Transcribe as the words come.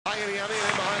Payaniemi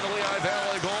in behind the Lehigh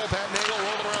Valley goal. Pat Nagel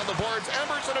rolling around the boards.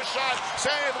 Emerson a shot.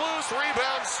 Save, loose,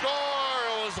 rebound, score.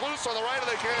 It was loose on the right of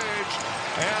the cage.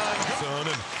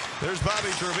 And there's Bobby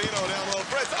Trevino down low.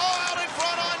 Fritz, out in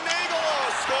front on Nagel.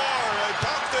 Score. They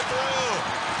pumped it through.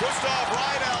 Gustav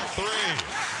Rydahl,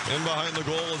 3. In behind the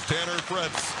goal is Tanner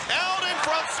Fritz. Out in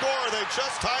front, score. They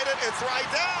just tied it. It's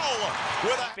Rydahl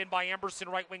with a in by Emerson,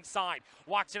 right wing side.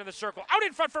 Walks into the circle. Out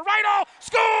in front for Rydahl.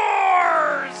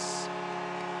 Scores!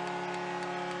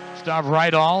 Gustav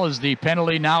Rydahl is the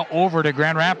penalty now over to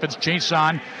Grand Rapids. Chase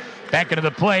on. Back into the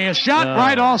play. A shot.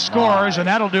 Rydahl scores, and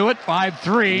that'll do it.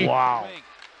 5-3. Wow.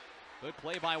 Good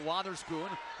play by Wotherspoon.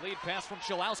 Lead pass from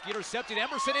Chalowski. Intercepted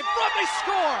Emerson. In front. They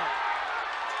score!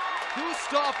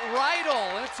 Gustav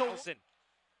Rydahl. And it's a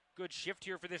good shift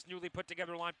here for this newly put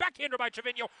together line. Backhander by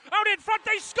Trevino. Out in front.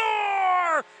 They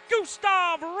score!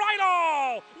 Gustav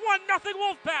Rydahl. 1-0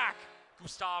 Wolfpack.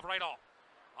 Gustav Rydahl.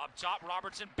 Up top,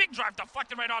 Robertson. Big drive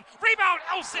deflected right on. Rebound.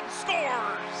 Elson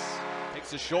scores.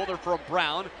 Takes a shoulder from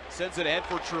Brown. Sends it ahead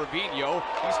for Trevino.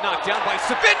 He's knocked down by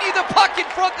Savigny. The puck in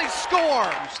front. They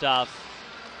score. Gustav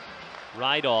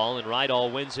Rydahl, and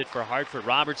Rydahl wins it for Hartford.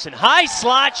 Robertson, high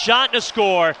slot, shot and a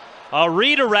score. A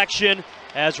redirection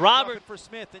as Robert. For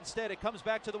Smith. Instead, it comes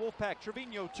back to the Wolfpack.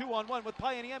 Trevino 2-on-1 with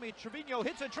Payaniemi. Trevino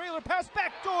hits a trailer pass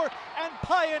backdoor, and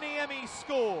Payaniemi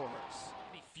scores.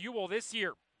 The Fuel this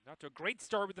year. Not to a great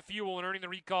start with the Fuel and earning the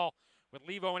recall with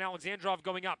Levo and Alexandrov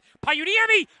going up.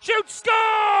 Payaniemi shoots,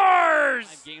 scores!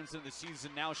 5 games in the season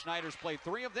now. Schneider's played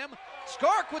 3 of them.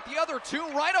 Stark with the other 2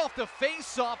 right off the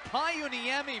face-off.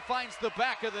 Payaniemi finds the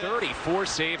back of the 34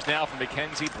 saves now from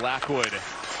Mackenzie Blackwood.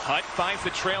 Hunt finds the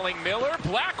trailing Miller.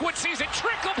 Blackwood sees it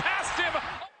trickle past him.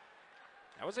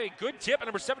 That was a good tip.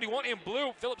 Number 71 in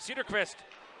blue, Philip Cederqvist.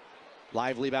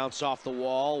 Lively bounce off the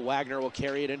wall. Wagner will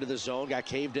carry it into the zone. Got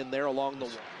caved in there along the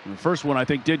wall. The first one, I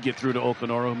think, did get through to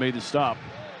Okanora, who made the stop.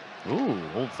 Ooh,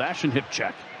 old-fashioned hip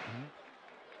check.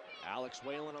 Alex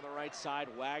Whalen on the right side.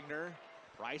 Wagner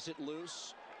pries it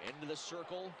loose into the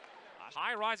circle.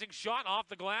 High rising shot off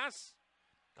the glass.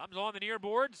 Comes on the near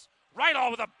boards.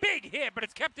 Rydahl with a big hit, but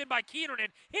it's kept in by Keenerman.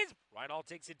 Rydahl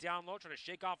takes it down low, trying to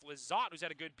shake off Lizotte, who's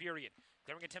had a good period.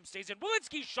 Clearing attempt stays in.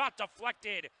 Walensky's shot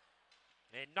deflected.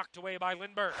 And knocked away by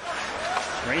Lindbergh.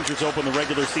 Rangers open the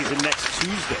regular season next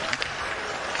Tuesday.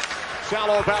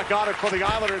 shallow back on it for the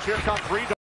Islanders. Here comes Rydahl.